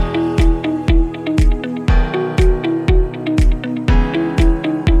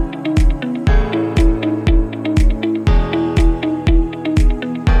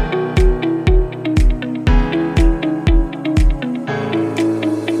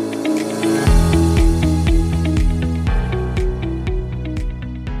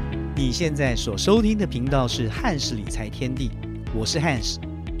现在所收听的频道是汉氏理财天地，我是汉氏，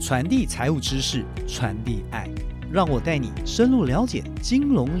传递财务知识，传递爱，让我带你深入了解金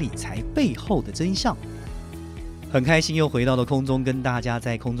融理财背后的真相。很开心又回到了空中，跟大家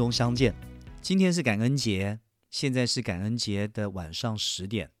在空中相见。今天是感恩节，现在是感恩节的晚上10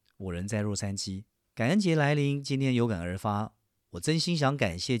点，我人在洛杉矶。感恩节来临，今天有感而发，我真心想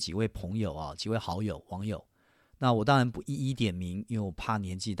感谢几位朋友几位好友网友。那我当然不一一点名，因为我怕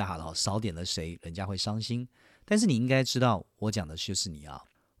年纪大了少点了谁人家会伤心。但是你应该知道我讲的就是你啊。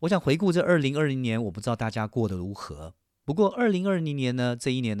我想回顾这2020年，我不知道大家过得如何。不过2020年呢，这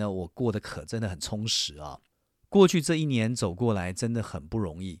一年呢，我过得可真的很充实啊。过去这一年走过来真的很不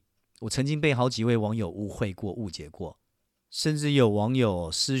容易，我曾经被好几位网友误会过误解过，甚至有网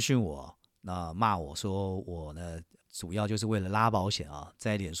友私讯我，那骂我说我呢主要就是为了拉保险啊，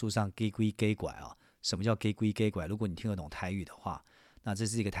在脸书上给鬼给拐啊。什么叫给鬼给拐？如果你听得懂台语的话，那这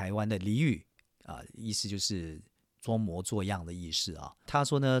是一个台湾的俚语意思就是装模作样的意思啊。他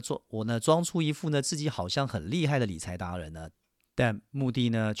说呢，我呢装出一副呢自己好像很厉害的理财达人呢，但目的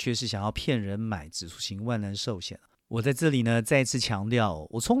呢却是想要骗人买指数型万能寿险。我在这里呢再次强调，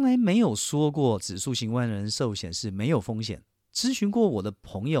我从来没有说过指数型万能寿险是没有风险。咨询过我的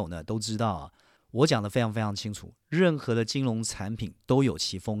朋友呢都知道我讲得非常非常清楚，任何的金融产品都有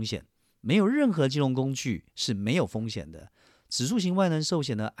其风险。没有任何金融工具是没有风险的。指数型万能寿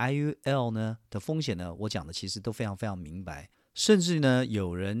险呢 IUL 呢的风险呢，我讲的其实都非常非常明白。甚至呢，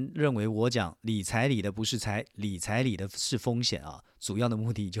有人认为我讲理财里的不是财，理财里的是风险啊，主要的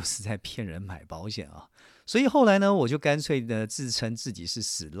目的就是在骗人买保险啊。所以后来呢，我就干脆的自称自己是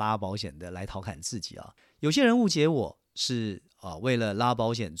死拉保险的，来调侃自己啊。有些人误解我是为了拉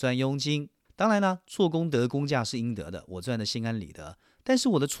保险赚佣金，当然呢，做功德公价是应得的，我赚的心安理得。但是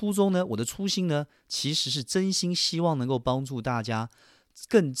我的初衷呢，我的初心呢，其实是真心希望能够帮助大家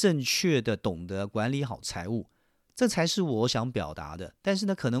更正确的懂得管理好财务，这才是我想表达的。但是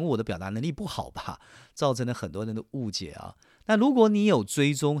呢，可能我的表达能力不好吧，造成了很多人的误解啊。那如果你有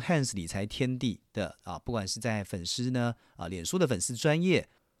追踪汉斯理财天地的不管是在粉丝呢脸书的粉丝专页，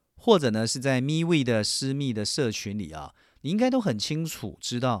或者呢是在 MeWe 的私密的社群里你应该都很清楚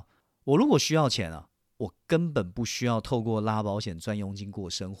知道，我如果需要钱我根本不需要透过拉保险赚佣金过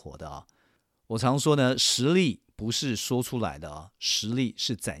生活的我常说呢，实力不是说出来的实力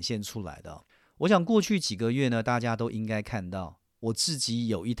是展现出来的我想过去几个月呢，大家都应该看到，我自己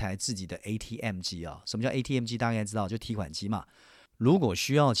有一台自己的 ATM 机什么叫 ATM 机？大概知道，就提款机嘛。如果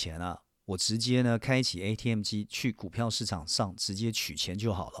需要钱我直接呢开启 ATM 机，去股票市场上直接取钱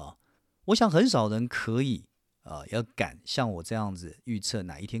就好了。我想很少人可以要敢像我这样子预测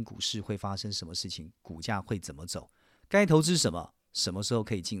哪一天股市会发生什么事情，股价会怎么走，该投资什么，什么时候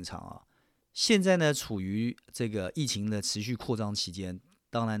可以进场现在呢，处于这个疫情的持续扩张期间，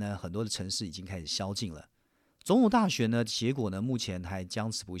当然呢，很多的城市已经开始宵禁了。总统大选呢，结果呢，目前还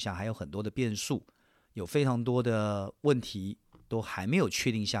僵持不下，还有很多的变数，有非常多的问题都还没有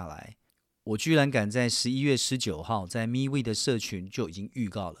确定下来。我居然敢在11月19号在 MeWe 的社群就已经预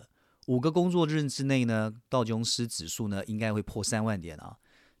告了，5个工作日之内呢，道琼斯指数呢应该会破3万点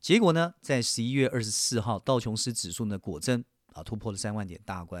结果呢，在11月24号，道琼斯指数呢果真突破了3万点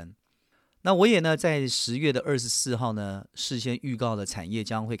大关。那我也呢在10月24号呢，事先预告了产业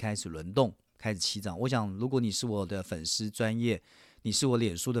将会开始轮动，开始起涨。我想，如果你是我的粉丝专业，你是我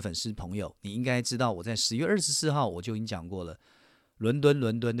脸书的粉丝朋友，你应该知道我在10月24号我就已经讲过了，伦敦，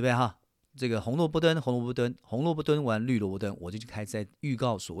对不对这个红萝卜蹲完绿萝卜蹲，我就开始在预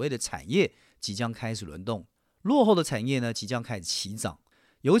告所谓的产业即将开始轮动，落后的产业呢即将开始起涨。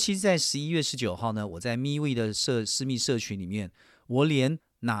尤其是在11月19号呢，我在 MeWe 的私密社群里面，我连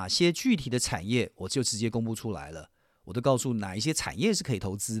哪些具体的产业我就直接公布出来了，我都告诉哪一些产业是可以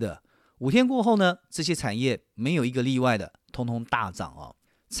投资的。5天过后呢，这些产业没有一个例外的，通通大涨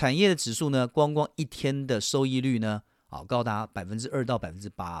产业的指数呢，光一天的收益率呢高达 2% 到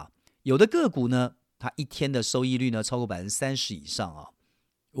 8%有的个股呢，它一天的收益率呢超过 30% 以上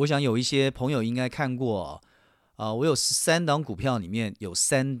我想有一些朋友应该看过我有13档股票里面有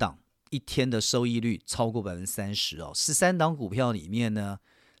3档一天的收益率超过 30%13档股票里面呢，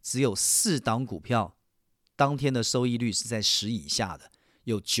只有4档股票当天的收益率是在10以下的，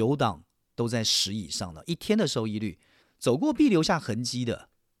有9档都在10以上的，一天的收益率走过必留下痕迹的，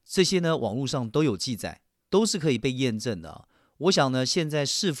这些呢网络上都有记载，都是可以被验证的我想呢，现在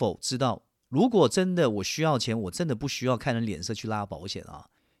是否知道，如果真的我需要钱，我真的不需要看人脸色去拉保险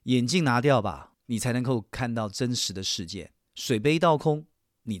眼镜拿掉吧，你才能够看到真实的世界，水杯倒空，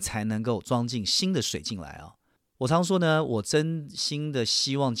你才能够装进新的水进来我常说呢，我真心的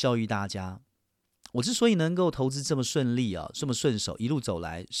希望教育大家，我之所以能够投资这么顺利这么顺手一路走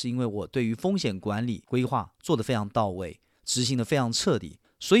来，是因为我对于风险管理规划做得非常到位，执行得非常彻底，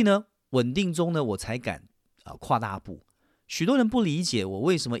所以呢，稳定中呢，我才敢跨大步。许多人不理解我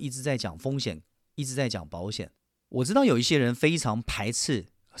为什么一直在讲风险，一直在讲保险。我知道有一些人非常排斥，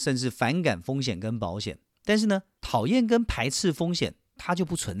甚至反感风险跟保险，但是呢，讨厌跟排斥风险，它就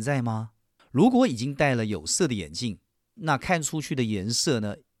不存在吗？如果已经戴了有色的眼镜，那看出去的颜色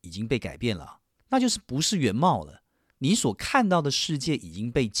呢，已经被改变了，那就是不是原貌了。你所看到的世界已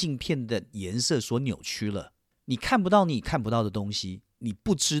经被镜片的颜色所扭曲了。你看不到你看不到的东西，你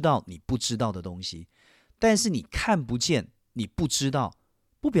不知道你不知道的东西。但是你看不见，你不知道，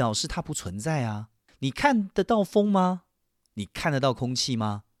不表示它不存在啊。你看得到风吗？你看得到空气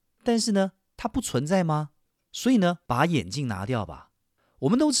吗？但是呢，它不存在吗？所以呢，把眼镜拿掉吧。我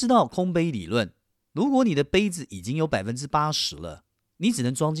们都知道空杯理论，如果你的杯子已经有 80% 了，你只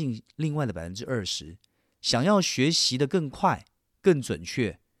能装进另外的 20%。想要学习的更快、更准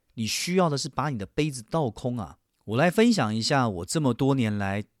确，你需要的是把你的杯子倒空啊。我来分享一下我这么多年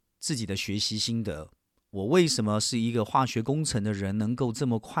来自己的学习心得。我为什么是一个化学工程的人，能够这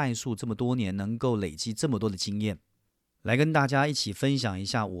么快速，这么多年能够累积这么多的经验，来跟大家一起分享一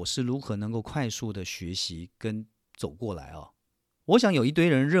下我是如何能够快速的学习跟走过来啊。我想有一堆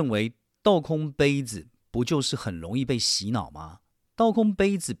人认为倒空杯子不就是很容易被洗脑吗？倒空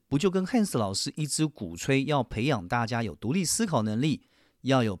杯子不就跟汉斯老师一直鼓吹要培养大家有独立思考能力，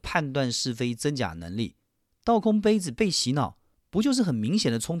要有判断是非真假能力，倒空杯子被洗脑不就是很明显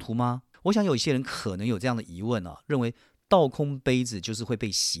的冲突吗？我想有一些人可能有这样的疑问认为倒空杯子就是会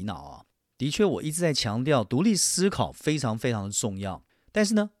被洗脑的确，我一直在强调独立思考非常非常的重要，但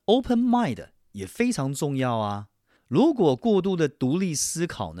是呢 open mind 也非常重要啊。如果过度的独立思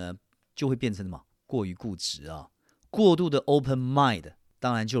考呢，就会变成什么？过于固执过度的 open mind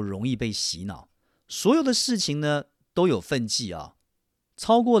当然就容易被洗脑。所有的事情呢都有分际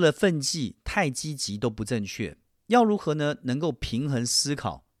超过了分际太积极都不正确。要如何呢能够平衡思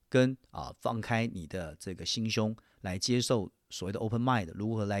考跟放开你的这个心胸来接受所谓的 open mind，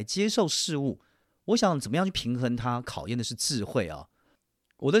 如何来接受事物，我想怎么样去平衡它，考验的是智慧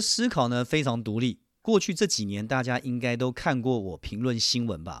我的思考呢非常独立，过去这几年大家应该都看过我评论新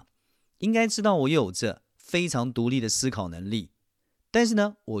闻吧，应该知道我有着非常独立的思考能力，但是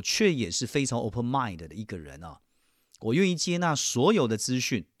呢我却也是非常 open mind 的一个人我愿意接纳所有的资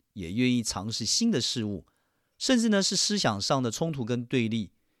讯，也愿意尝试新的事物，甚至呢是思想上的冲突跟对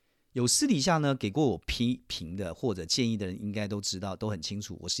立。有私底下呢给过我批评的或者建议的人应该都知道，都很清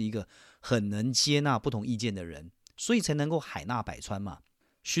楚我是一个很能接纳不同意见的人，所以才能够海纳百川嘛。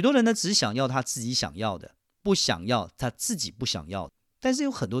许多人呢只想要他自己想要的，不想要他自己不想要的，但是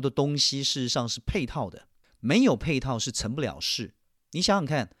有很多的东西事实上是配套的，没有配套是成不了事。你想想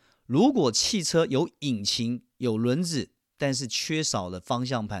看，如果汽车有引擎有轮子，但是缺少了方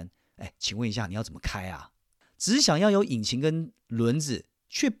向盘，请问一下你要怎么开啊？只想要有引擎跟轮子，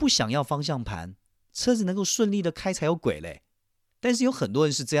却不想要方向盘，车子能够顺利的开才有鬼嘞。但是有很多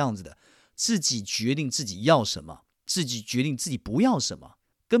人是这样子的，自己决定自己要什么，自己决定自己不要什么，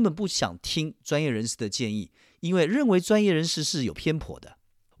根本不想听专业人士的建议，因为认为专业人士是有偏颇的。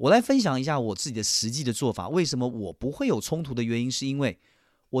我来分享一下我自己的实际的做法，为什么我不会有冲突的原因，是因为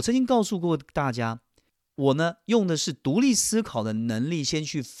我曾经告诉过大家，我呢用的是独立思考的能力，先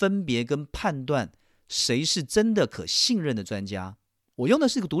去分别跟判断谁是真的可信任的专家。我用的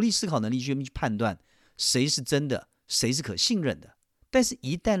是个独立思考能力去判断谁是真的，谁是可信任的。但是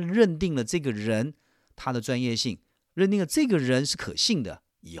一旦认定了这个人他的专业性，认定了这个人是可信的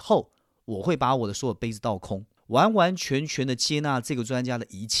以后，我会把我的所有杯子倒空，完完全全的接纳这个专家的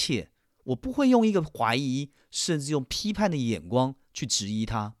一切，我不会用一个怀疑甚至用批判的眼光去质疑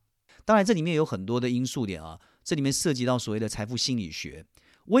他。当然这里面有很多的因素点这里面涉及到所谓的财富心理学，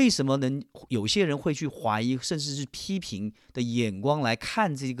为什么有些人会去怀疑甚至是批评的眼光来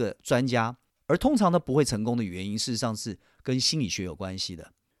看这个专家，而通常呢不会成功的原因，事实上是跟心理学有关系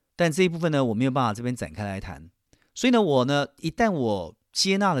的。但这一部分呢我没有办法这边展开来谈。所以呢一旦我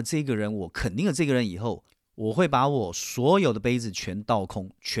接纳了这个人，我肯定了这个人以后，我会把我所有的杯子全倒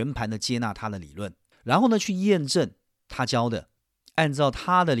空，全盘的接纳他的理论，然后呢去验证他教的，按照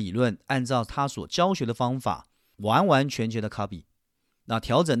他的理论，按照他所教学的方法，完完全全的 copy。 那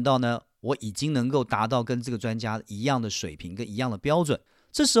调整到呢我已经能够达到跟这个专家一样的水平跟一样的标准，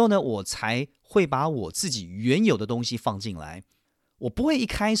这时候呢我才会把我自己原有的东西放进来。我不会一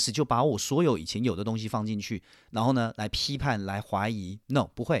开始就把我所有以前有的东西放进去，然后呢来批判来怀疑， No，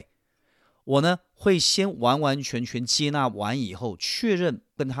 不会。我呢会先完完全全接纳完以后，确认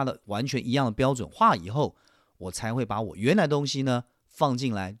跟他的完全一样的标准化以后，我才会把我原来的东西呢放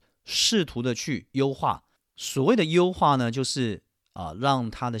进来，试图的去优化。所谓的优化呢，就是让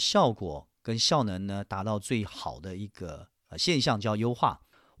它的效果跟效能呢达到最好的一个现象，叫优化。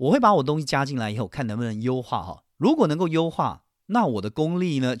我会把我东西加进来以后，看能不能优化哈。如果能够优化，那我的功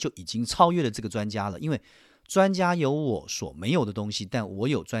力呢就已经超越了这个专家了，因为专家有我所没有的东西，但我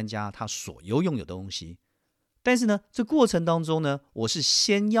有专家他所拥有的东西。但是呢，这过程当中呢，我是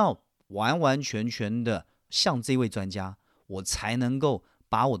先要完完全全的像这位专家，我才能够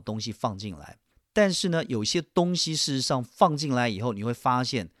把我的东西放进来。但是呢，有些东西事实上放进来以后，你会发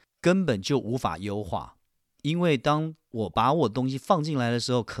现根本就无法优化，因为当我把我的东西放进来的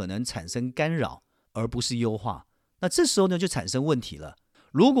时候，可能产生干扰，而不是优化。那这时候呢，就产生问题了。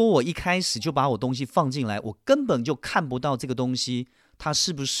如果我一开始就把我东西放进来，我根本就看不到这个东西它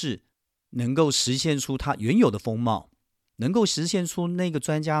是不是能够实现出它原有的风貌，能够实现出那个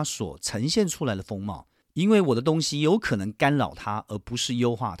专家所呈现出来的风貌，因为我的东西有可能干扰它，而不是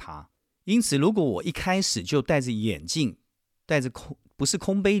优化它。因此，如果我一开始就戴着眼镜，带着不是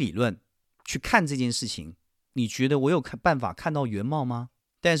空杯理论去看这件事情，你觉得我有办法看到原貌吗？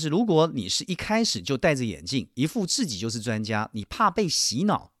但是如果你是一开始就戴着眼镜，一副自己就是专家，你怕被洗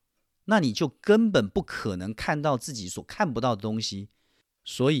脑，那你就根本不可能看到自己所看不到的东西。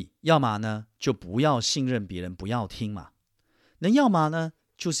所以要么呢，就不要信任别人，不要听嘛。那要么呢，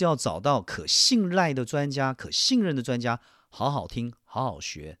就是要找到可信赖的专家，可信任的专家，好好听，好好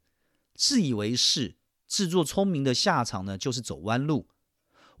学。自以为是、自作聪明的下场呢，就是走弯路。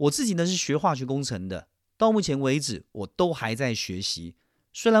我自己呢是学化学工程的，到目前为止我都还在学习。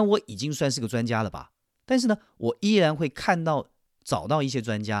虽然我已经算是个专家了吧，但是呢，我依然会找到一些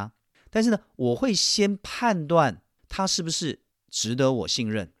专家，但是呢，我会先判断他是不是值得我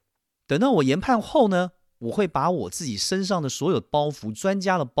信任。等到我研判后呢，我会把我自己身上的所有包袱、专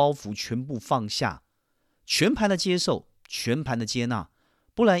家的包袱全部放下，全盘的接受，全盘的接纳。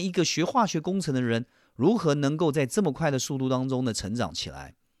不然一个学化学工程的人如何能够在这么快的速度当中的成长起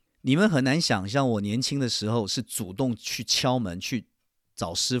来？你们很难想象我年轻的时候是主动去敲门去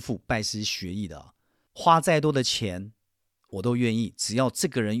找师傅拜师学艺的，花再多的钱我都愿意，只要这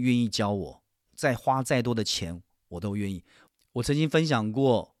个人愿意教我，再花再多的钱我都愿意。我曾经分享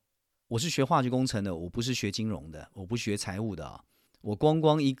过，我是学化学工程的，我不是学金融的，我不学财务的。我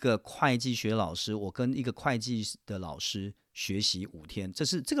光一个会计学老师，我跟一个会计的老师学习5天，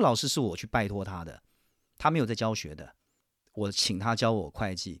这个老师是我去拜托他的，他没有在教学的，我请他教我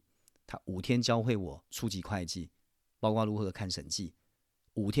会计，他5天教会我初级会计，包括如何看审计。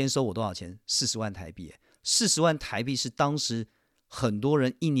5天收我多少钱？40万台币。40万台币是当时很多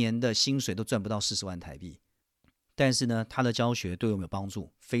人1年的薪水都赚不到40万台币。但是呢，他的教学对我们有帮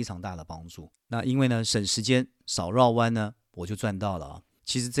助，非常大的帮助。那因为呢，省时间少绕弯呢，我就赚到了。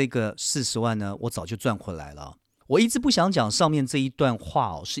其实这个40万呢，我早就赚回来了。我一直不想讲上面这一段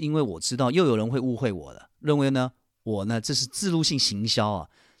话是因为我知道又有人会误会我了，认为呢我呢这是置入性行销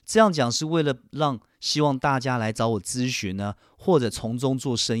这样讲是为了希望大家来找我咨询呢，或者从中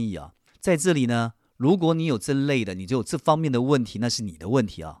做生意在这里呢，如果你有这类的，你就有这方面的问题，那是你的问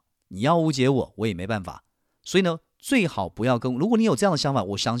题你要误解我，我也没办法。所以呢，最好不要如果你有这样的想法，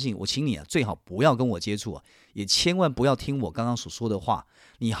我相信我请你最好不要跟我接触也千万不要听我刚刚所说的话，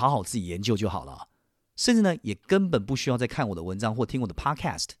你好好自己研究就好了甚至呢，也根本不需要再看我的文章或听我的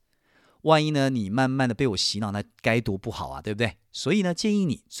podcast。万一呢，你慢慢的被我洗脑，那该多不好对不对？所以呢，建议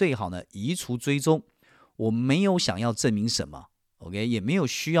你最好呢移除追踪。我没有想要证明什么 ，OK， 也没有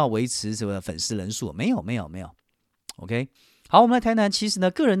需要维持什么粉丝人数，没有 ，OK。好，我们来谈谈，其实呢，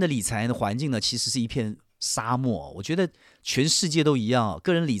个人的理财的环境呢，其实是一片沙漠。我觉得全世界都一样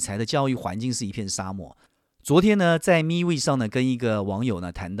个人理财的教育环境是一片沙漠。昨天呢，在 MeWe 上呢，跟一个网友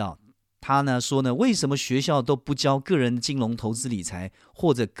呢谈到，他呢说呢，为什么学校都不教个人金融投资理财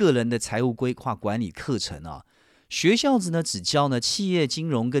或者个人的财务规划管理课程学校呢只教呢企业金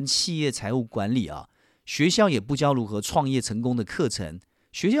融跟企业财务管理学校也不教如何创业成功的课程，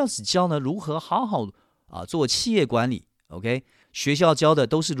学校只教呢如何好好做企业管理。OK， 学校教的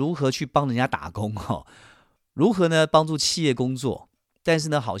都是如何去帮人家打工如何呢帮助企业工作，但是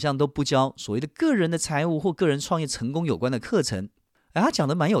呢好像都不教所谓的个人的财务或个人创业成功有关的课程。他讲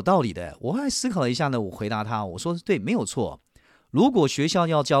的蛮有道理的，我后来思考了一下呢，我回答他，我说对，没有错。如果学校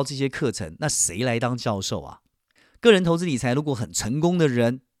要教这些课程，那谁来当教授个人投资理财如果很成功的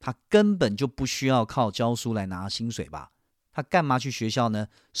人，他根本就不需要靠教书来拿薪水吧？他干嘛去学校呢？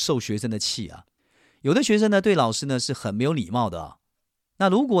受学生的气有的学生呢对老师呢是很没有礼貌的那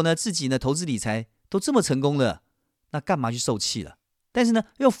如果呢自己呢投资理财都这么成功了，那干嘛去受气了？但是呢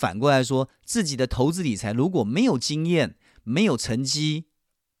又反过来说，自己的投资理财如果没有经验、没有成绩，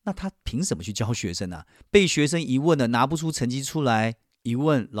那他凭什么去教学生被学生一问呢拿不出成绩出来，一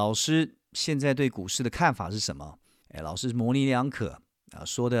问老师现在对股市的看法是什么？老师模棱两可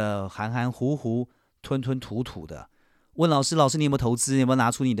说的含含糊糊、吞吞吐吐的。问老师你有没有投资？有没有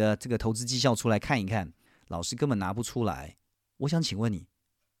拿出你的这个投资绩效出来看一看？老师根本拿不出来。我想请问你，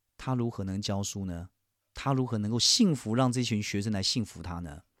他如何能教书呢？他如何能够幸福，让这群学生来幸福他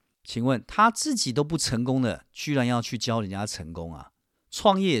呢？请问他自己都不成功了，居然要去教人家成功啊？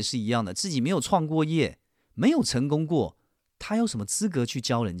创业也是一样的，自己没有创过业，没有成功过，他有什么资格去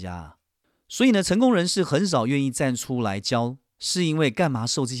教人家啊？所以呢，成功人士很少愿意站出来教，是因为干嘛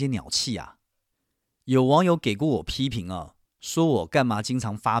受这些鸟气啊？有网友给过我批评啊，说我干嘛经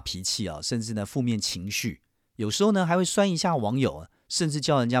常发脾气啊，甚至呢负面情绪，有时候呢还会酸一下网友，甚至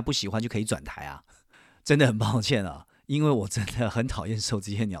叫人家不喜欢就可以转台啊。真的很抱歉啊，因为我真的很讨厌受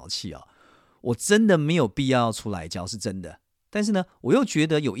这些鸟气啊，我真的没有必要出来教，是真的。但是呢，我又觉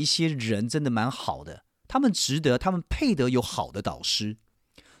得有一些人真的蛮好的，他们值得，他们配得有好的导师。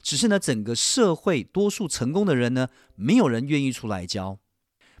只是呢，整个社会多数成功的人呢，没有人愿意出来教，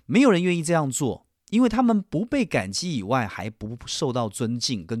没有人愿意这样做，因为他们不被感激以外，还不受到尊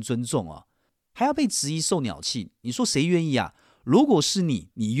敬跟尊重啊，还要被质疑受鸟气。你说谁愿意啊？如果是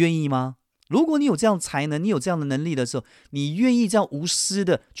你，你愿意吗？如果你有这样才能，你有这样的能力的时候，你愿意这样无私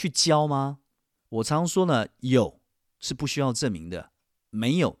的去教吗？我常说呢，有是不需要证明的，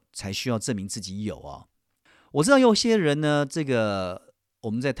没有才需要证明自己有啊。我知道有些人呢，这个我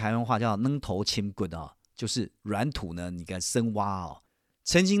们在台湾话叫扔头轻棍啊，就是软土呢，你该深挖哦。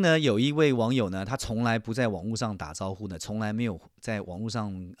曾经呢，有一位网友呢，他从来不在网络上打招呼呢，从来没有在网络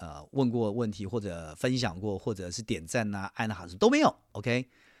上问过问题，或者分享过，或者是点赞啊、按哈都没有。OK，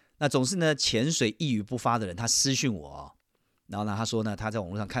 那总是呢潜水一语不发的人，他私讯我然后呢他说呢他在网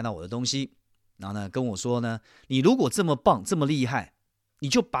络上看到我的东西，然后呢跟我说呢，你如果这么棒、这么厉害，你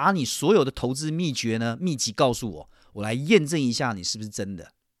就把你所有的投资秘诀呢、秘籍告诉我，我来验证一下你是不是真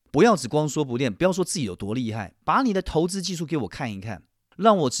的。不要只光说不练，不要说自己有多厉害，把你的投资技术给我看一看，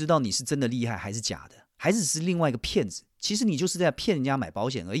让我知道你是真的厉害还是假的，还是只是另外一个骗子。其实你就是在骗人家买保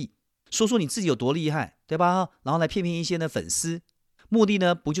险而已，说你自己有多厉害，对吧？然后来骗一些的粉丝，目的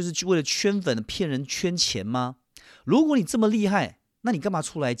呢不就是为了圈粉、骗人、圈钱吗？如果你这么厉害，那你干嘛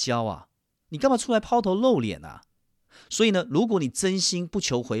出来教啊？你干嘛出来抛头露脸啊？所以呢，如果你真心不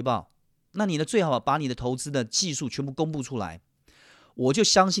求回报，那你呢最好把你的投资的技术全部公布出来，我就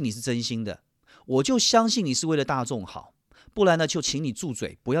相信你是真心的，我就相信你是为了大众好。不然呢，就请你住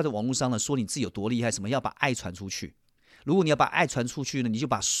嘴，不要在网络上呢说你自己有多厉害，什么要把爱传出去。如果你要把爱传出去呢，你就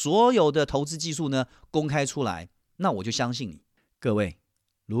把所有的投资技术呢公开出来，那我就相信你。各位，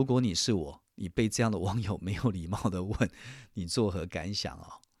如果你是我，你被这样的网友没有礼貌的问，你作何感想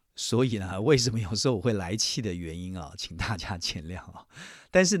啊？所以呢，为什么有时候我会来气的原因啊，请大家见谅啊。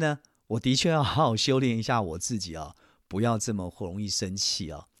但是呢，我的确要好好修炼一下我自己啊，不要这么容易生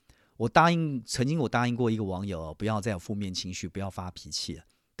气啊。曾经我答应过一个网友，不要再有负面情绪，不要发脾气了。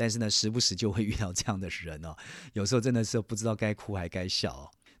但是呢，时不时就会遇到这样的人哦，有时候真的是不知道该哭还该笑哦。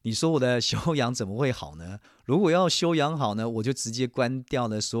你说我的修养怎么会好呢？如果要修养好呢，我就直接关掉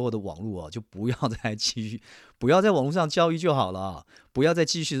了所有的网络就不要再继续，不要在网络上交易就好了，不要再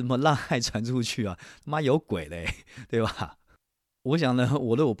继续什么让爱传出去啊，他妈有鬼嘞，对吧？我想呢，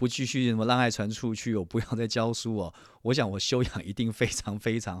我不继续什么让爱传出去，我不要再教书我想我修养一定非常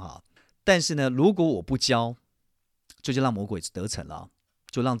非常好。但是呢，如果我不教，就让魔鬼得逞了，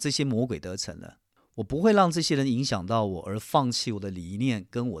就让这些魔鬼得逞了。我不会让这些人影响到我，而放弃我的理念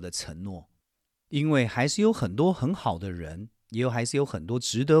跟我的承诺，因为还是有很多很好的人，还是有很多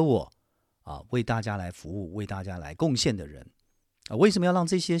值得我为大家来服务、为大家来贡献的人为什么要让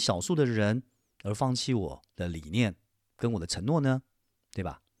这些少数的人而放弃我的理念跟我的承诺呢？对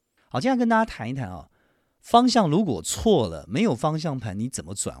吧？好，接下来跟大家谈一谈方向如果错了，没有方向盘，你怎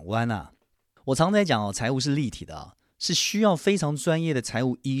么转弯啊？我常在讲财务是立体的是需要非常专业的财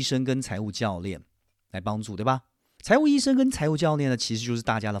务医生跟财务教练来帮助，对吧？财务医生跟财务教练呢，其实就是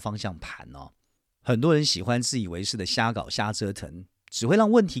大家的方向盘很多人喜欢自以为是的瞎搞瞎折腾，只会让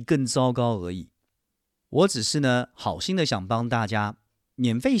问题更糟糕而已。我只是呢，好心的想帮大家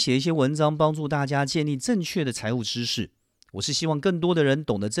免费写一些文章，帮助大家建立正确的财务知识。我是希望更多的人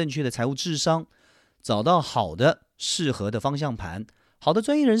懂得正确的财务智商，找到好的适合的方向盘，好的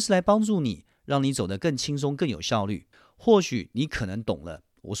专业人士来帮助你，让你走得更轻松更有效率。或许你可能懂了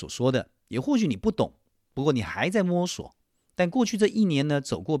我所说的，也或许你不懂，不过你还在摸索。但过去这一年呢，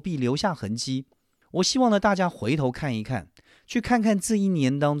走过必留下痕迹。我希望呢，大家回头看一看，去看看这一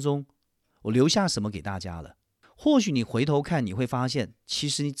年当中我留下什么给大家了。或许你回头看，你会发现其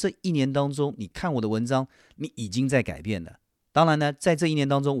实这一年当中，你看我的文章，你已经在改变了。当然呢，在这一年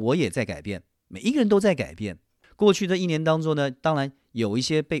当中我也在改变，每一个人都在改变。过去的1年当中呢，当然有一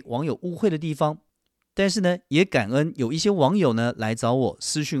些被网友误会的地方，但是呢，也感恩有一些网友呢来找我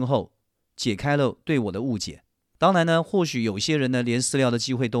私讯后，解开了对我的误解。当然呢，或许有些人呢连私聊的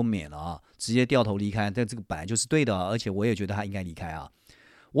机会都免了啊，直接掉头离开，但这个本来就是对的而且我也觉得他应该离开啊。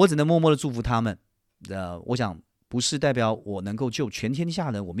我只能默默的祝福他们。我想不是代表我能够救全天下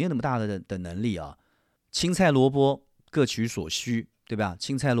人，我没有那么大的能力啊。青菜萝卜各取所需，对吧？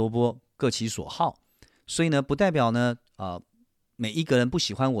青菜萝卜各其所好，所以呢，不代表呢每一个人不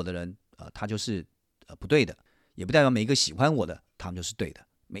喜欢我的人他就是不对的，也不代表每一个喜欢我的他们就是对的。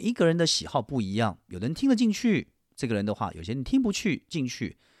每一个人的喜好不一样，有的人听得进去这个人的话，有些人听不进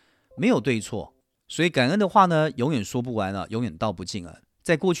去，没有对错。所以感恩的话呢，永远说不完了，永远道不尽了。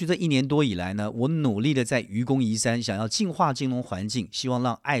在过去这1年多以来呢，我努力的在愚公移山，想要净化金融环境，希望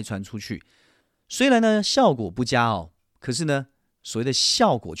让爱传出去。虽然呢效果不佳哦，可是呢所谓的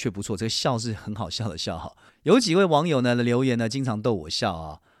效果却不错，这个笑是很好笑的笑哈。有几位网友呢的留言呢，经常逗我笑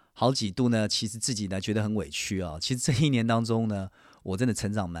啊，好几度呢，其实自己呢觉得很委屈啊。其实这1年当中呢，我真的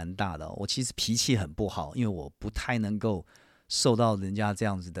成长蛮大的。我其实脾气很不好，因为我不太能够受到人家这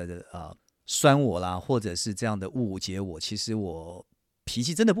样子的酸我啦，或者是这样的误解我。其实我脾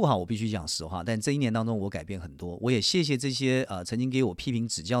气真的不好，我必须讲实话。但这1年当中，我改变很多。我也谢谢这些曾经给我批评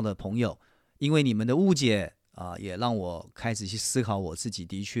指教的朋友，因为你们的误解也让我开始去思考我自己。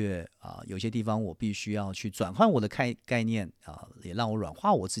的确有些地方我必须要去转换我的概念也让我软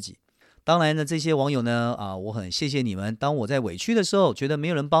化我自己。当然呢，这些网友呢我很谢谢你们。当我在委屈的时候，觉得没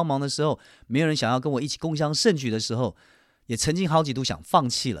有人帮忙的时候，没有人想要跟我一起共襄盛举的时候，也曾经好几度想放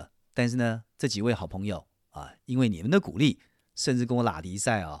弃了。但是呢，这几位好朋友因为你们的鼓励，甚至跟我拉迪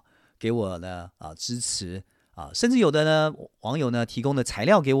赛给我呢支持甚至有的呢网友呢提供的材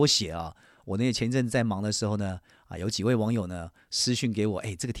料给我写我那前一阵子在忙的时候呢有几位网友呢私讯给我，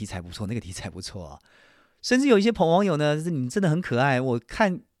这个题材不错，那个题材不错甚至有一些网友呢，你真的很可爱。我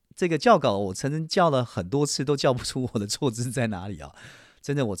看这个校稿，我曾经校了很多次，都校不出我的错字在哪里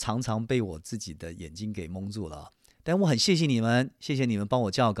真的，我常常被我自己的眼睛给蒙住了但我很谢谢你们，谢谢你们帮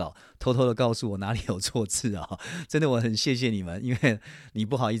我校稿，偷偷的告诉我哪里有错字真的我很谢谢你们，因为你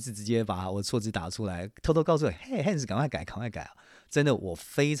不好意思直接把我错字打出来，偷偷告诉我，嘿 Hans 赶快改赶快改真的我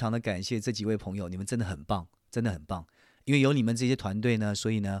非常的感谢这几位朋友，你们真的很棒，真的很棒。因为有你们这些团队呢，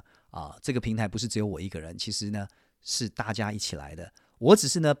所以呢这个平台不是只有我一个人，其实呢是大家一起来的。我只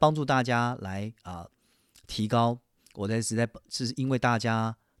是呢帮助大家来提高我的实在是因为大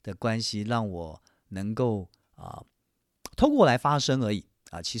家的关系，让我能够透过我来发声而已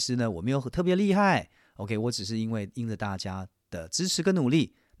其实呢我没有特别厉害 OK， 我只是因着大家的支持跟努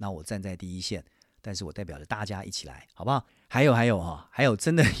力，那我站在第一线，但是我代表着大家一起来，好不好？还有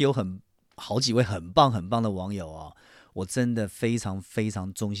真的有好几位很棒很棒的网友我真的非常非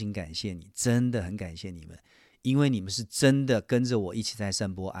常衷心感谢你，真的很感谢你们，因为你们是真的跟着我一起在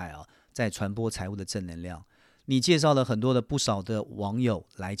散播爱在传播财务的正能量。你介绍了不少的网友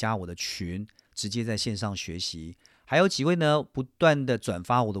来加我的群，直接在线上学习，还有几位呢不断的转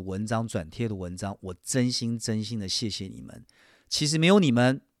发我的文章，转贴的文章，我真心的谢谢你们。其实没有你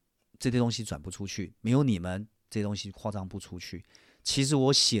们，这些东西转不出去，没有你们，这些东西扩张不出去。其实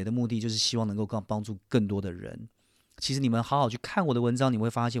我写的目的就是希望能够帮助更多的人。其实你们好好去看我的文章，你会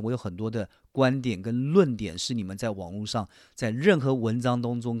发现我有很多的观点跟论点是你们在网络上在任何文章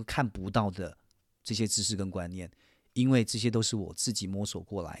当中看不到的这些知识跟观念，因为这些都是我自己摸索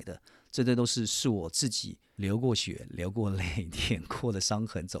过来的，这些都是我自己流过血流过泪舔过的伤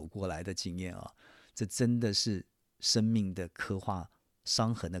痕走过来的经验这真的是生命的刻画，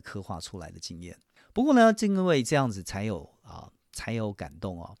伤痕的刻画出来的经验。不过呢，正因为这样子才有感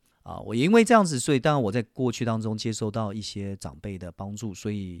动我也因为这样子，所以当然我在过去当中接受到一些长辈的帮助，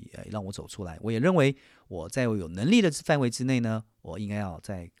所以让我走出来。我也认为我在我有能力的范围之内呢，我应该要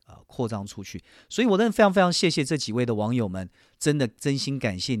再扩张出去。所以我真的非常非常谢谢这几位的网友们，真的真心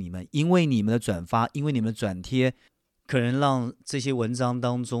感谢你们，因为你们的转发，因为你们的转贴，可能让这些文章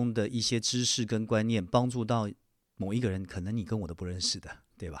当中的一些知识跟观念帮助到某一个人，可能你跟我都不认识的，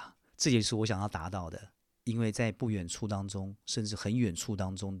对吧？这也是我想要达到的。因为在不远处当中，甚至很远处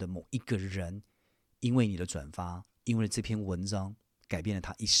当中的某一个人，因为你的转发，因为这篇文章改变了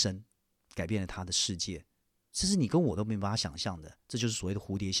他一生，改变了他的世界，这是你跟我都没办法想象的，这就是所谓的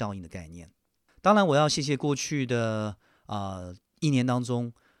蝴蝶效应的概念。当然我要谢谢过去的1年当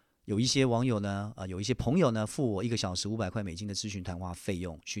中，有一些网友呢有一些朋友呢付我1个小时$500的咨询谈话费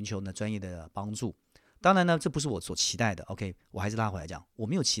用，寻求呢专业的帮助。当然呢，这不是我所期待的 OK， 我还是拉回来讲，我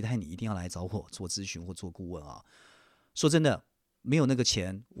没有期待你一定要来找我做咨询或做顾问说真的，没有那个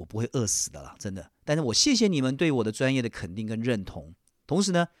钱我不会饿死的啦，真的。但是我谢谢你们对我的专业的肯定跟认同，同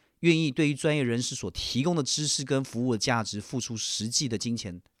时呢愿意对于专业人士所提供的知识跟服务的价值付出实际的金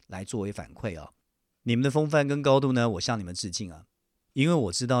钱来作为反馈啊。你们的风范跟高度呢，我向你们致敬啊！因为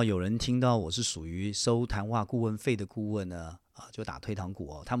我知道有人听到我是属于收谈话顾问费的顾问呢，就打退堂鼓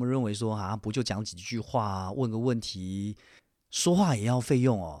哦。他们认为说不就讲几句话，问个问题，说话也要费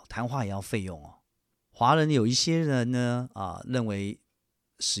用哦，谈话也要费用哦。华人有一些人呢，认为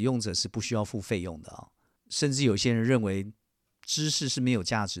使用者是不需要付费用的啊，甚至有些人认为知识是没有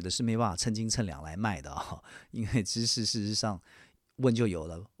价值的，是没办法称斤称两来卖的啊。因为知识事实上问就有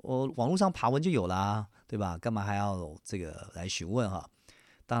了，我网络上爬文就有啦，对吧？干嘛还要这个来询问哈？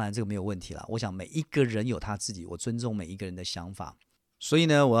当然这个没有问题啦。我想每一个人有他自己，我尊重每一个人的想法。所以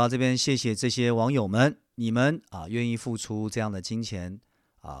呢，我要这边谢谢这些网友们，你们愿意付出这样的金钱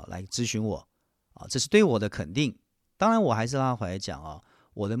来咨询我这是对我的肯定。当然我还是拉回来讲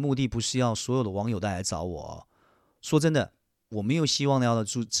我的目的不是要所有的网友带来找我说真的，我没有希望要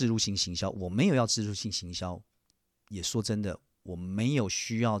置入性行销，我没有要置入性行销，也说真的，我没有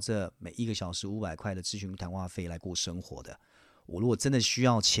需要这每一个小时500块的咨询谈话费来过生活的。我如果真的需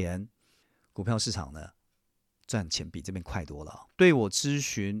要钱，股票市场呢赚钱比这边快多了。对我咨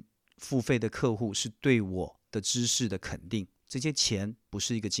询付费的客户是对我的知识的肯定，这些钱不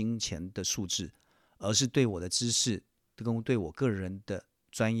是一个金钱的数字，而是对我的知识跟对我个人的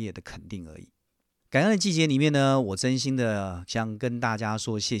专业的肯定而已。感恩的季节里面呢，我真心的想跟大家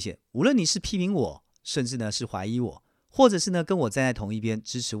说谢谢。无论你是批评我，甚至呢是怀疑我，或者是呢跟我站在同一边，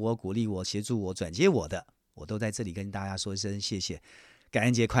支持我、鼓励我、协助我、转接我的，我都在这里跟大家说一声谢谢。感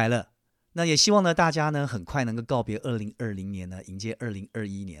恩节快乐！那也希望呢大家呢很快能够告别2020年呢，迎接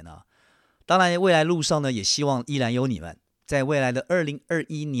2021年啊。当然未来路上呢，也希望依然有你们。在未来的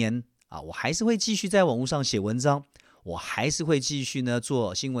2021年我还是会继续在网络上写文章，我还是会继续呢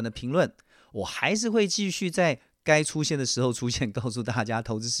做新闻的评论，我还是会继续在该出现的时候出现，告诉大家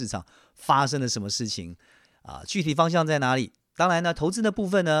投资市场发生了什么事情具体方向在哪里。当然呢，投资的部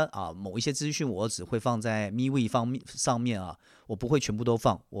分呢某一些资讯我只会放在 MeWe 上面我不会全部都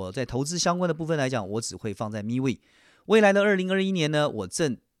放。我在投资相关的部分来讲，我只会放在 MeWe。未来的2021年呢，我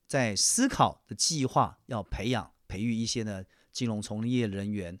正在思考的计划，要培育一些呢金融从业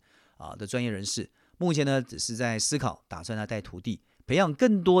人员的专业人士。目前呢只是在思考，打算要带徒弟，培养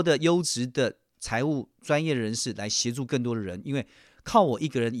更多的优质的财务专业人士来协助更多的人。因为靠我一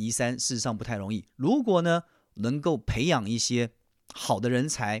个人移山事实上不太容易，如果呢能够培养一些好的人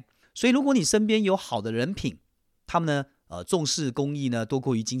才，所以如果你身边有好的人品，他们呢重视公益呢多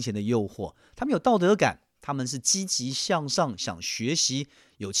过于金钱的诱惑，他们有道德感，他们是积极向上，想学习，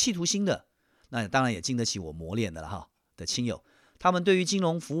有企图心的，那当然也经得起我磨练的了的亲友，他们对于金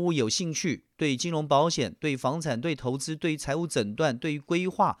融服务有兴趣，对金融保险、对房产、对投资、对于财务诊断、对于规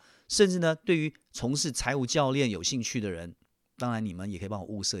划，甚至呢对于从事财务教练有兴趣的人，当然你们也可以帮我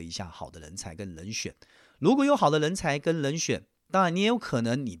物色一下好的人才跟人选。如果有好的人才跟人选，当然你也有可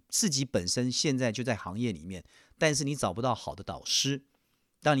能你自己本身现在就在行业里面，但是你找不到好的导师，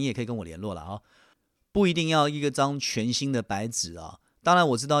当然你也可以跟我联络了不一定要一张全新的白纸当然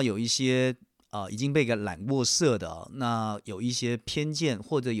我知道有一些已经被染过色的那有一些偏见，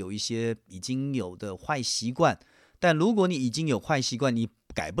或者有一些已经有的坏习惯，但如果你已经有坏习惯你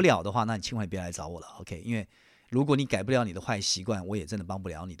改不了的话，那你千万别来找我了 OK？ 因为如果你改不了你的坏习惯，我也真的帮不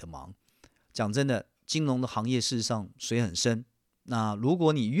了你的忙。讲真的，金融的行业事实上水很深，那如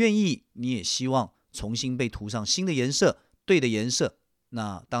果你愿意，你也希望重新被涂上新的颜色，对的颜色，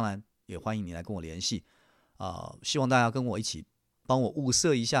那当然也欢迎你来跟我联系希望大家跟我一起帮我物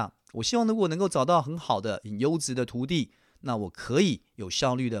色一下。我希望如果能够找到很好的很优质的徒弟，那我可以有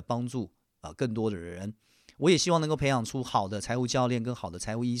效率的帮助更多的人。我也希望能够培养出好的财务教练跟好的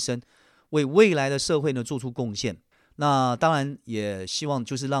财务医生，为未来的社会呢做出贡献。那当然也希望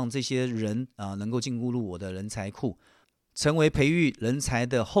就是让这些人能够进入我的人才库，成为培育人才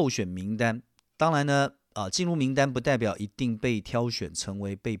的候选名单。当然呢进入名单不代表一定被挑选成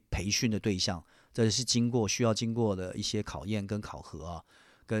为被培训的对象，这是需要经过的一些考验跟考核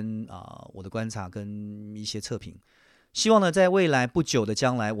跟我的观察跟一些测评。希望呢在未来不久的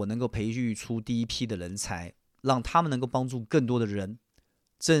将来，我能够培育出第一批的人才，让他们能够帮助更多的人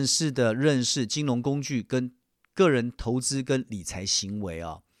正式的认识金融工具跟个人投资跟理财行为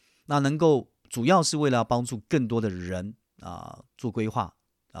那能够主要是为了要帮助更多的人做规划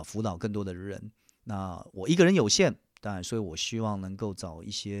辅导更多的人。那我一个人有限，当然所以我希望能够找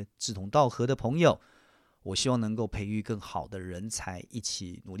一些志同道合的朋友，我希望能够培育更好的人才，一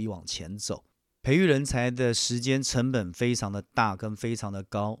起努力往前走。培育人才的时间成本非常的大跟非常的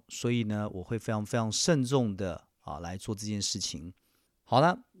高，所以呢我会非常非常慎重的来做这件事情。好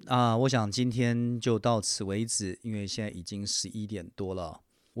了我想今天就到此为止，因为现在已经11点多了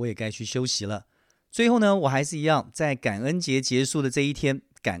我也该去休息了。最后呢，我还是一样，在感恩节结束的这一天，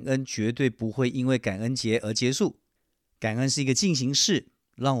感恩绝对不会因为感恩节而结束。感恩是一个进行式，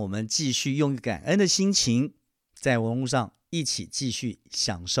让我们继续用感恩的心情，在网络上一起继续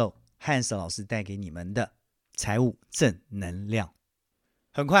享受汉斯老师带给你们的财务正能量。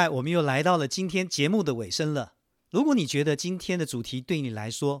很快我们又来到了今天节目的尾声了。如果你觉得今天的主题对你来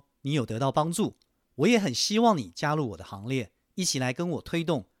说你有得到帮助，我也很希望你加入我的行列，一起来跟我推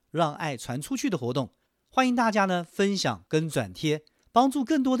动让爱传出去的活动。欢迎大家呢分享跟转贴，帮助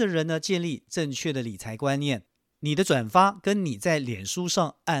更多的人呢建立正确的理财观念。你的转发跟你在脸书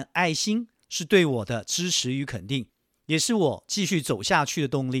上按爱心是对我的支持与肯定，也是我继续走下去的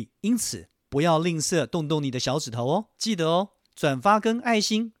动力。因此不要吝啬动动你的小指头哦，记得哦，转发跟爱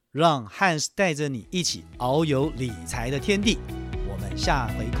心，让汉斯带着你一起遨游理财的天地。我们下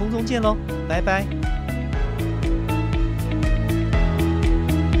回空中见喽，拜拜。